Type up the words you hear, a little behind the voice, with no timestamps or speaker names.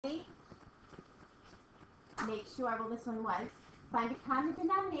Make sure, well, this one was, find a common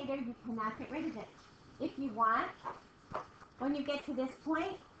denominator. You cannot get rid of it. If you want, when you get to this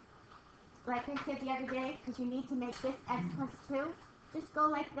point, like I said the other day, because you need to make this x plus 2, just go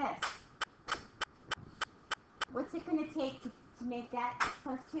like this. What's it going to take to make that x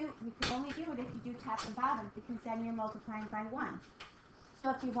plus 2? You can only do it if you do top and bottom, because then you're multiplying by 1.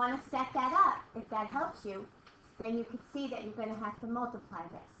 So if you want to set that up, if that helps you, then you can see that you're going to have to multiply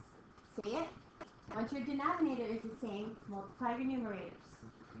this. See it? Once your denominator is the same, multiply your numerators.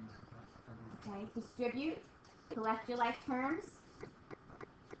 Okay, distribute, collect your like terms,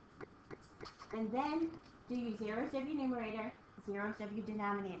 and then do your zeros of your numerator, zeros of your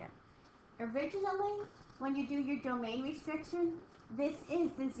denominator. Originally, when you do your domain restriction, this is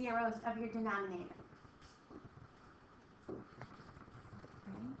the zeros of your denominator. Okay.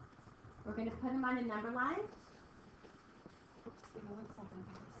 We're going to put them on a number line. Oops, give me 1 second,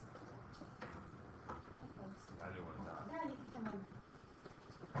 guys. I do want that. No, you can come in.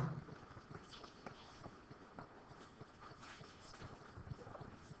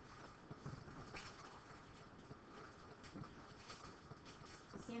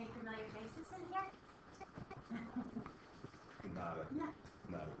 See any familiar faces in here? Not a, No.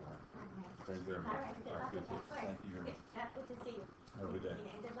 not a one. Okay. Thank you very much. All right, good luck with that word. Thank you very much. Good to see you. Have a good day.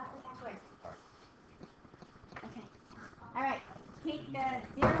 Yeah, good luck with that word. All right. Okay. All right. Take the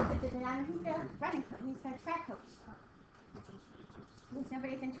zeros of the denominator. He's a running coach. He's a track coach. Because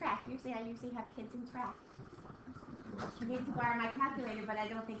nobody's in track. I usually have kids in track. He needs to borrow my calculator, but I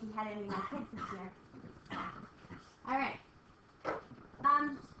don't think he had any of my kids this year. All right.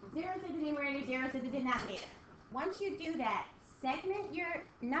 Zeros of the numerator, zeros of the denominator. Once you do that, segment your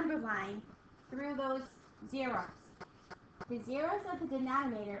number line through those zeros. The zeros of the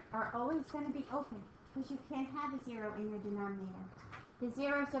denominator are always going to be open because you can't have a 0 in your denominator. The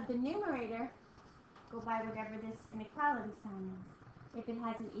zeros of the numerator go by whatever this inequality sign is. If it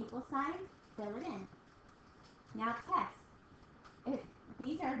has an equal sign, fill it in. Now test.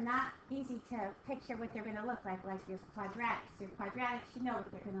 These are not easy to picture what they're going to look like your quadratics. Your quadratics, you know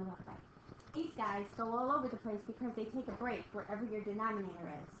what they're going to look like. These guys go all over the place because they take a break wherever your denominator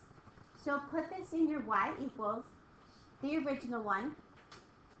is. So put this in your y equals the original one.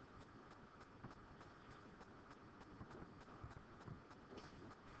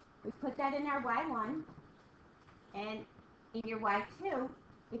 We put that in our y1, and in your y2,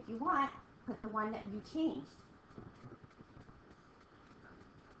 if you want, put the one that you changed.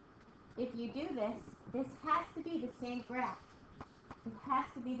 If you do this, this has to be the same graph. It has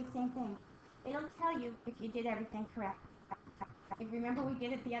to be the same thing. It'll tell you if you did everything correct. If you remember we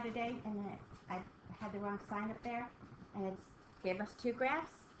did it the other day, and I had the wrong sign up there, and it gave us 2 graphs,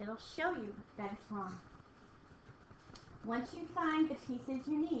 it'll show you that it's wrong. Once you find the pieces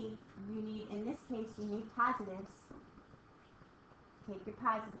you need, in this case, you need positives. Take your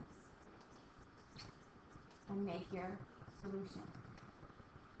positives and make your solution.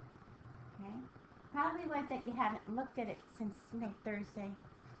 Okay? Probably like that you haven't looked at it since, Thursday.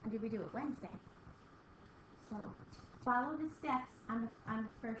 Or did we do it Wednesday? So follow the steps on the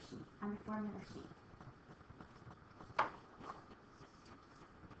first sheet, on the formula sheet.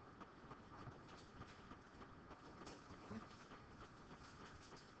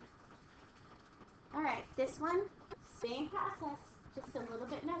 All right, this one, same process, just a little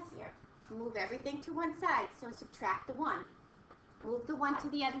bit messier. Move everything to one side, so subtract the 1. Move the 1 to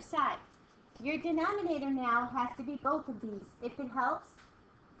the other side. Your denominator now has to be both of these. If it helps,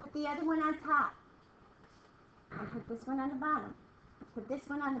 put the other one on top. And put this one on the bottom. Put this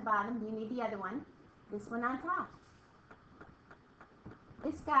one on the bottom, you need the other one. This one on top.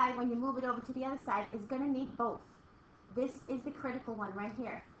 This guy, when you move it over to the other side, is going to need both. This is the critical one right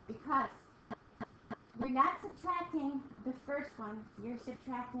here, because you're not subtracting the first one, you're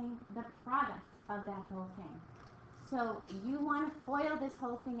subtracting the product of that whole thing. So you want to FOIL this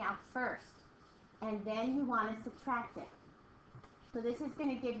whole thing out first, and then you want to subtract it. So this is going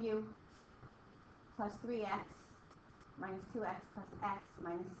to give you plus 3x minus 2x plus x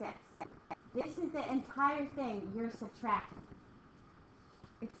minus 6. This is the entire thing you're subtracting.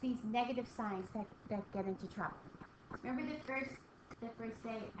 It's these negative signs that get into trouble. Remember the first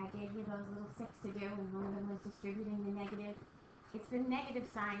day I gave you those little 6 to do, and one of them was distributing the negative? It's the negative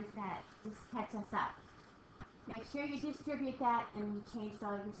signs that just catch us up. Make sure you distribute that and you change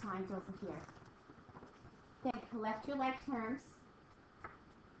all your signs over here. Then collect your like terms.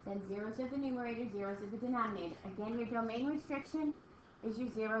 Then zeros of the numerator, zeros of the denominator. Again, your domain restriction is your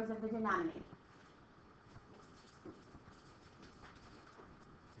zeros of the denominator.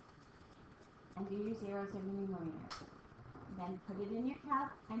 And do your zeros of the numerator. Then put it in your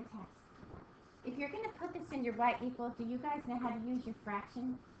calc and test. If you're going to put this in your y equals, do you guys know how to use your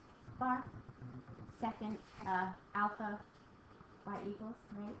fraction bar? Second, alpha y equals,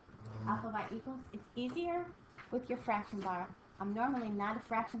 right? Alpha y equals. It's easier with your fraction bar. I'm normally not a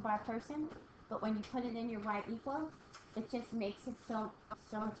fraction bar person, but when you put it in your y equals, it just makes it so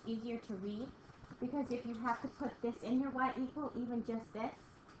much easier to read. Because if you have to put this in your y equal, even just this,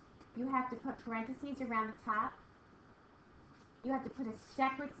 you have to put parentheses around the top. You have to put a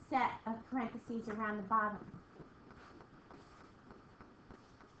separate set of parentheses around the bottom.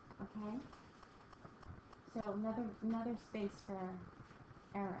 Okay? So another space for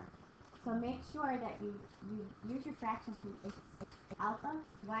error. So make sure that you use your fraction key. It's alpha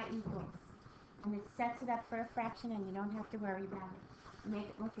y equals. And it sets it up for a fraction and you don't have to worry about it. Make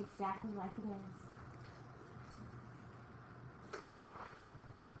it look exactly like it is.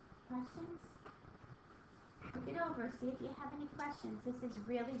 Questions? Look it over, see if you have any questions. This is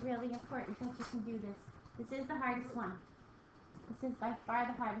really, really important that you can do this. This is the hardest one. This is by far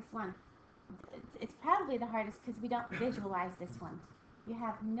the hardest one. It's probably the hardest because we don't visualize this one. You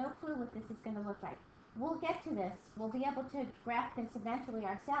have no clue what this is going to look like. We'll get to this. We'll be able to graph this eventually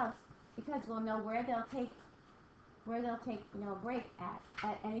ourselves because we'll know where they'll take a break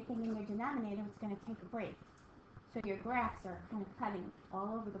at anything in your denominator. It's going to take a break. So your graphs are kind of cutting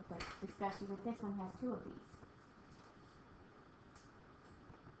all over the place, especially when this one has two of these.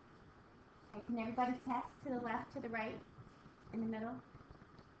 Okay, can everybody test to the left, to the right, in the middle?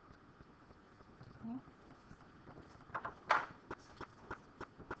 Okay.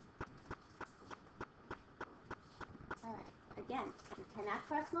 All right. Again, you cannot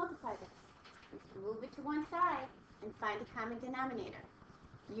cross multiply this. You can move it to one side and find a common denominator.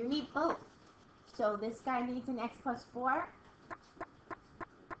 You need both. So this guy needs an x plus 4.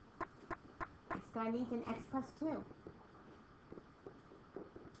 This guy needs an x plus 2. Alright?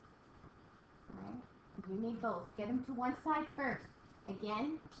 You need both. Get them to one side first.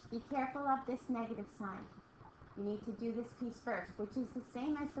 Again, be careful of this negative sign. You need to do this piece first, which is the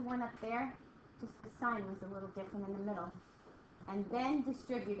same as the one up there, just the sign was a little different in the middle. And then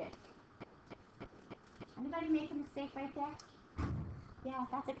distribute it. Anybody make a mistake right there? Yeah,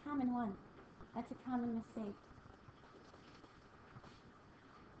 that's a common one. That's a common mistake.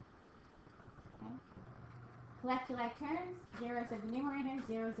 Okay. Collect your like terms, zeros of the numerator,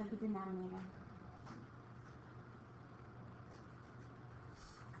 zeros of the denominator.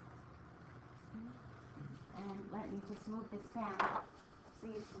 Okay. And let me just move this down so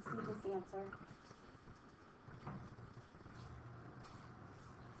you can see this answer.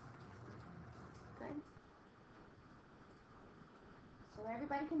 Good. So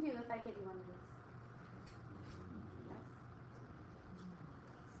everybody can do if I give you one of these.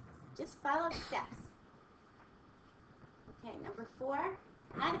 Just follow the steps. Okay, number 4,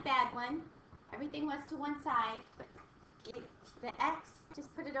 not a bad one. Everything was to one side, but the x,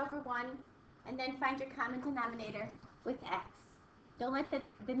 just put it over 1, and then find your common denominator with x. Don't let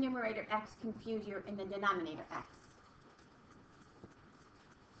the numerator x confuse you in the denominator x.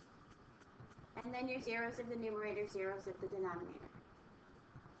 And then your zeros of the numerator, zeros of the denominator.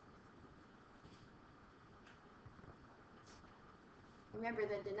 Remember,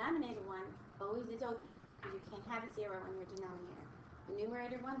 the denominator one always is open, because you can't have a 0 in your denominator. The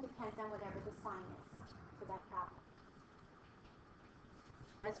numerator one depends on whatever the sign is for that problem.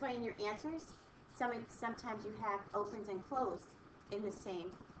 That's why in your answers, sometimes you have opens and closed in the same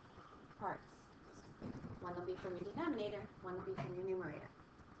parts. One will be from your denominator, one will be from your numerator.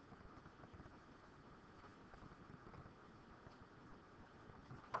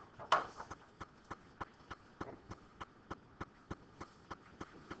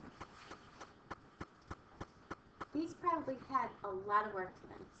 These probably had a lot of work to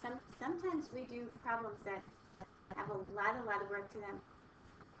them. Sometimes we do problems that have a lot of work to them.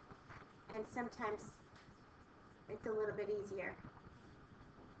 And sometimes it's a little bit easier.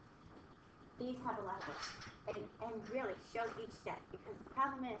 These have a lot of work. And really show each step, because the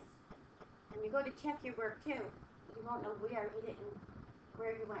problem is, when you go to check your work too, you won't know where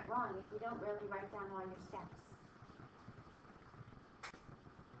you went wrong if you don't really write down all your steps.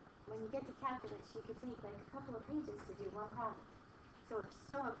 When you get to calculus, you could take like a couple of pages to do one problem. So it's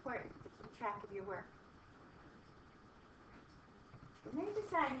so important to keep track of your work. You may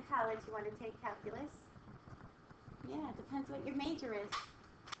decide in college you want to take calculus. Yeah, it depends what your major is.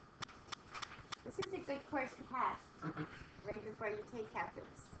 This is a good course to pass right before you take calculus.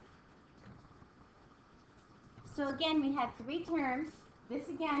 So again, we had 3 terms. This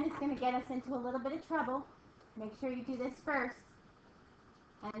again is going to get us into a little bit of trouble. Make sure you do this first.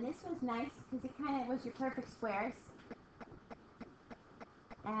 And this was nice because it kind of was your perfect squares.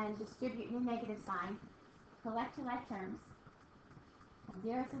 and distribute your negative sign. Collect to like terms.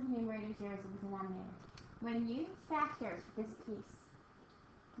 Zeros of the numerator, zeros of the denominator. When you factor this piece,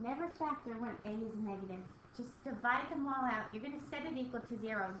 never factor when a is negative. Just divide them all out. You're going to set it equal to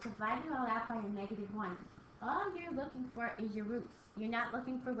 0. Divide it all out by a -1. All you're looking for is your roots. You're not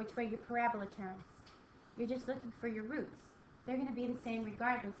looking for which way your parabola turns. You're just looking for your roots. They're going to be the same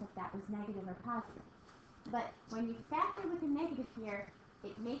regardless if that was negative or positive. But when you factor with a negative here,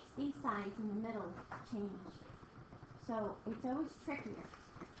 it makes these signs in the middle change. So it's always trickier.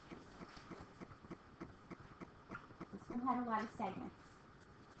 This one had a lot of segments.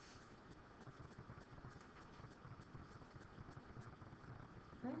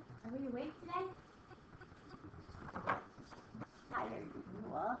 Good. Are we awake today? Tired.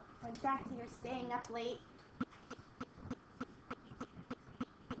 Well, head back to your staying up late.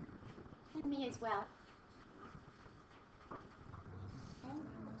 And me as well. Okay.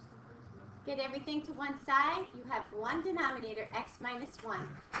 Get everything to one side. You have one denominator, x minus 1.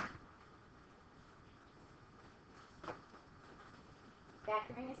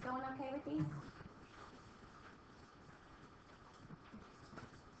 Factoring is going okay with these?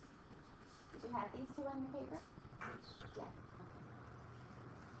 Did you have these two on your paper? Yeah.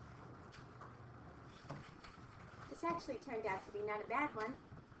 This actually turned out to be not a bad one.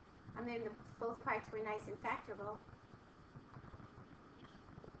 I mean, both parts were nice and factorable.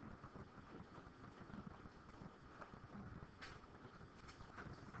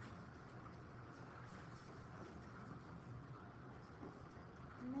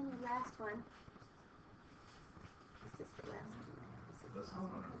 And then the last one. This is the last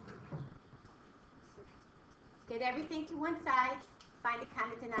one. Get everything to one side. Find a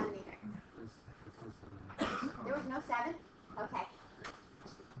common denominator. There was no 7? Okay.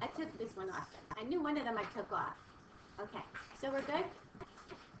 I took this one off. I knew one of them I took off. Okay. So we're good?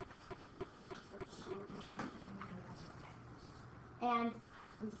 And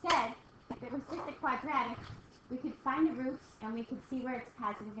we said if it was just a quadratic, we could find the roots and we could see where it's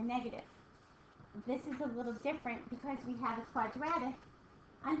positive and negative. This is a little different because we have a quadratic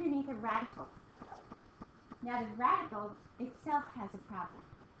underneath a radical. Now the radical itself has a problem.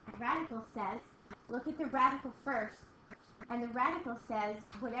 The radical says, look at the radical first, and the radical says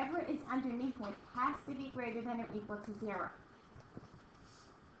whatever is underneath it has to be greater than or equal to 0.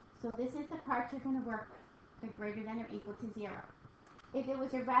 So this is the part you're going to work with, the greater than or equal to 0. If it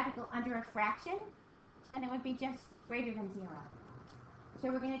was a radical under a fraction, then it would be just greater than 0.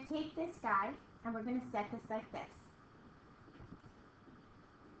 So we're going to take this guy and we're going to set this like this.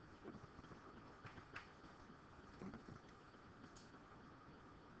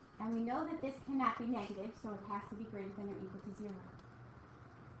 And we know that this cannot be negative, so it has to be greater than or equal to 0.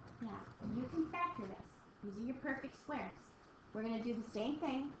 Now, you can factor this. These are your perfect squares. We're going to do the same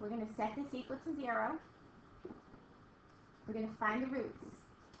thing. We're going to set this equal to 0. We're going to find the roots.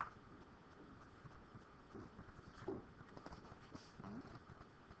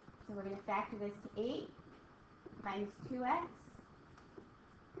 So we're going to factor this to 8 minus 2x,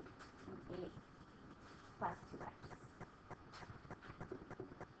 8 plus 2x.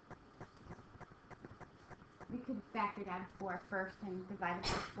 We could factor down 4 first and divide it by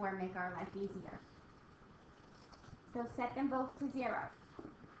 4, make our life easier. So set them both to 0.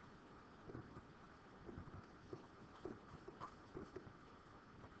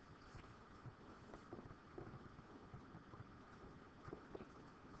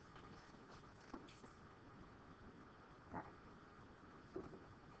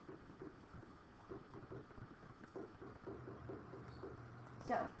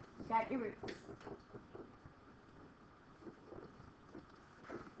 So, you got your roots.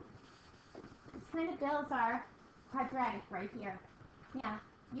 This kind of builds our quadratic right here. Now,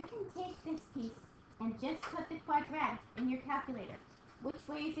 you can take this piece and just put the quadratic in your calculator. Which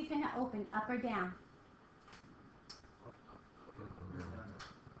way is it going to open, up or down?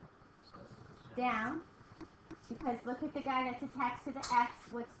 Down, because look at the guy that's attached to the x.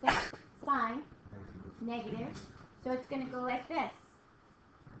 What's the sign? Negative. So it's going to go like this.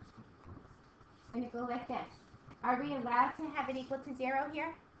 It's going to go like this. Are we allowed to have it equal to 0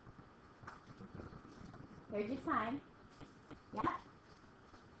 here? There's your sign. Yeah?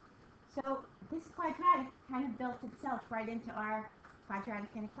 So this quadratic kind of built itself right into our quadratic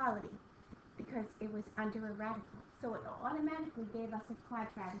inequality because it was under a radical. So it automatically gave us a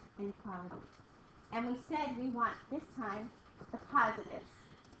quadratic inequality. And we said we want, this time, the positives.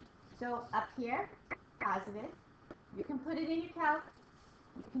 So up here, positive. You can put it in your calc.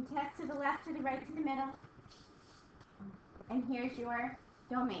 You can test to the left, to the right, to the middle. And here's your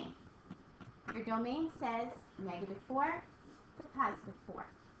domain. Your domain says -4 to positive 4.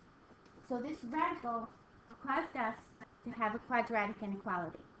 So this radical caused us to have a quadratic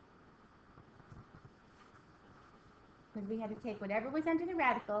inequality. Because we had to take whatever was under the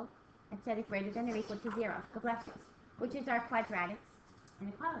radical and set it greater than or equal to 0, the left ones, which is our quadratic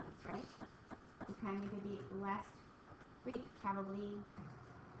inequality, right? We kind of did the last week, probably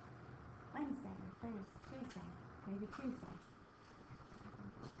Wednesday or Tuesday, maybe Tuesday.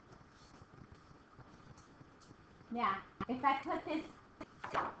 Now, if I put this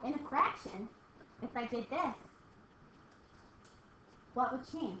in a fraction, if I did this, what would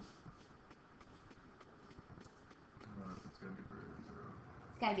change?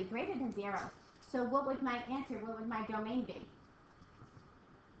 It's got to be greater than 0. So what would my answer, what would my domain be?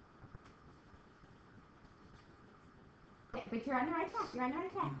 Okay, but you're on the right track. You're on the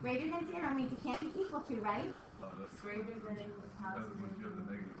right track. Greater than 0 means it can't be equal to, right? Greater than equal to positive.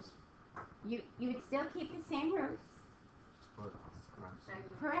 You would still keep the same roots.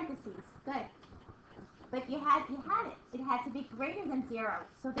 Parentheses. Good. But you had it. It had to be greater than 0.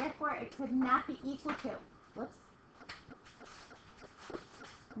 So therefore it could not be equal to. Whoops.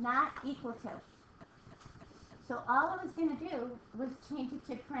 Not equal to. So all I was going to do was change it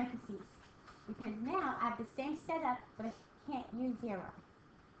to parentheses. Because now I have the same setup, but I can't use 0.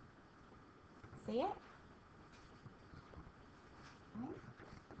 See it?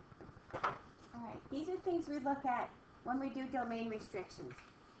 Alright, these are things we look at when we do domain restrictions.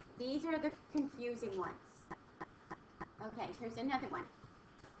 These are the confusing ones. Okay, here's another one.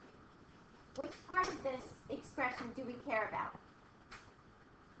 Which part of this expression do we care about?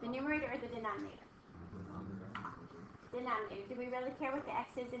 The numerator or the denominator? Denominator. Do we really care what the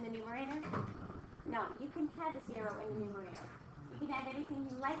x is in the numerator? No, you can have a 0 in the numerator. You can have anything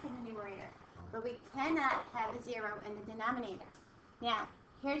you like in the numerator. But we cannot have a 0 in the denominator. Now,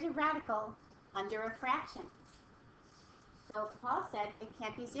 here's a radical under a fraction. So Paul said it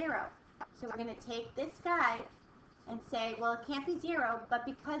can't be 0. So we're going to take this guy and say, well, it can't be 0, but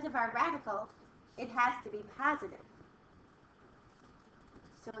because of our radical, it has to be positive.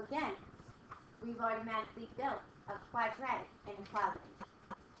 So again, we've automatically built a quadratic inequality.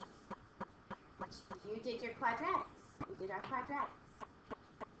 You did your quadratics. We did our quadratics.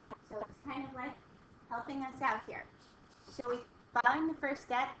 So it's kind of like helping us out here. So following the first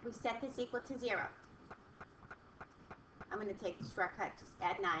step, we set this equal to 0. I'm going to take the shortcut, just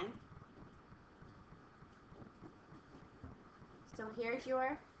add 9. So here's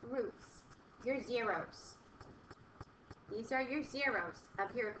your roots, your zeros. These are your zeros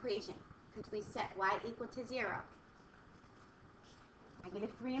of your equation, because we set y equal to 0.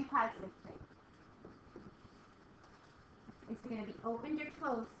 -3 and +3. It's going to be opened or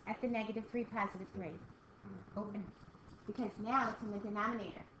closed at the -3, +3. Open. Because now it's in the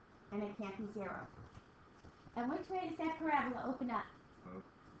denominator, and it can't be 0. And which way does that parabola open up?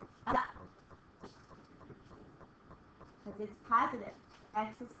 Up. Because it's positive.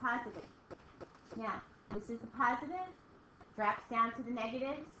 X is positive. Now, this is the positive, drops down to the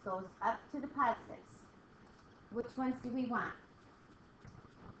negatives, goes up to the positives. Which ones do we want?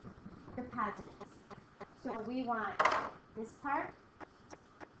 The positives. So we want this part,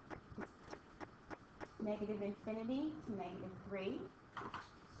 -infinity to -3,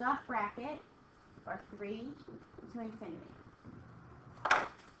 soft bracket, or 3 to infinity.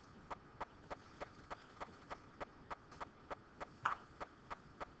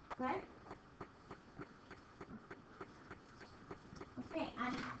 Good? Okay,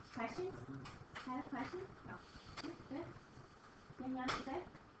 questions? Have a question? No. Good? Anyone else good?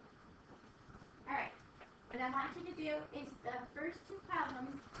 Alright. What I want you to do is the first 2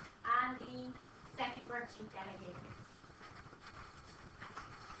 columns on the second worksheet that I gave you.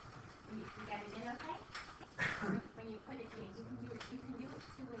 You got it in okay? When you put it in, you can do it 2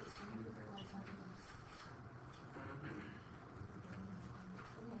 ways.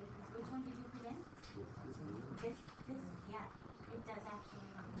 Which one did you put in? This, yeah, it does actually.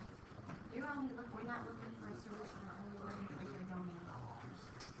 We're not looking for a solution, we're only looking for your domain.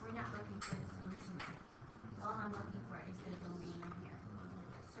 We're not looking for the solution. All I'm looking for is the domain in here.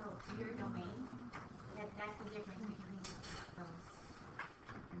 So your domain, that's the difference between those.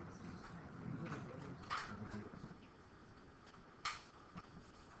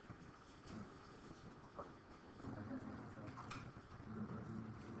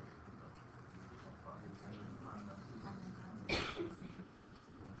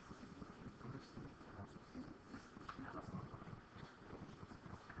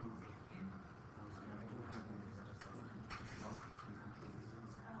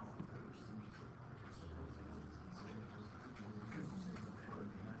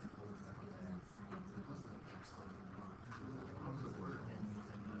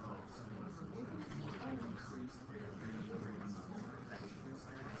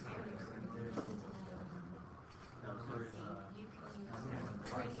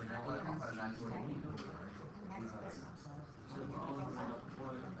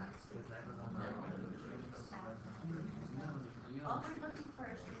 all we're looking for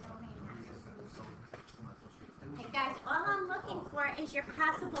is your domain, not your solution. Hey guys, all I'm looking for is your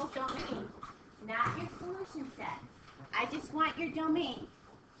possible domain, not your solution set. I just want your domain.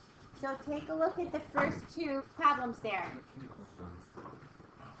 So take a look at the first two problems there.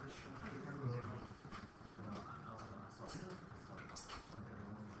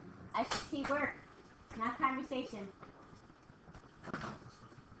 I should see work, not conversation.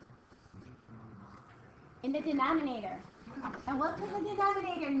 In the denominator. And what can the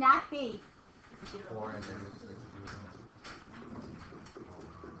denominator not be? 4 and then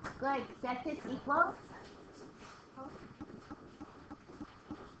Good. Set this equals.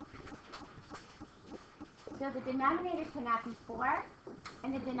 So the denominator cannot be 4,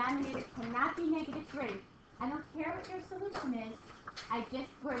 and the denominator cannot be -3. I don't care what your solution is.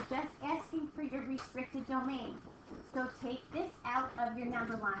 We're just asking for your restricted domain. So take this out of your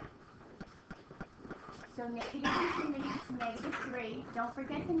number line. So -infinity to -3. Don't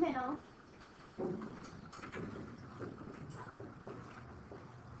forget the middle.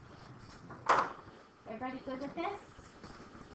 Everybody good with this?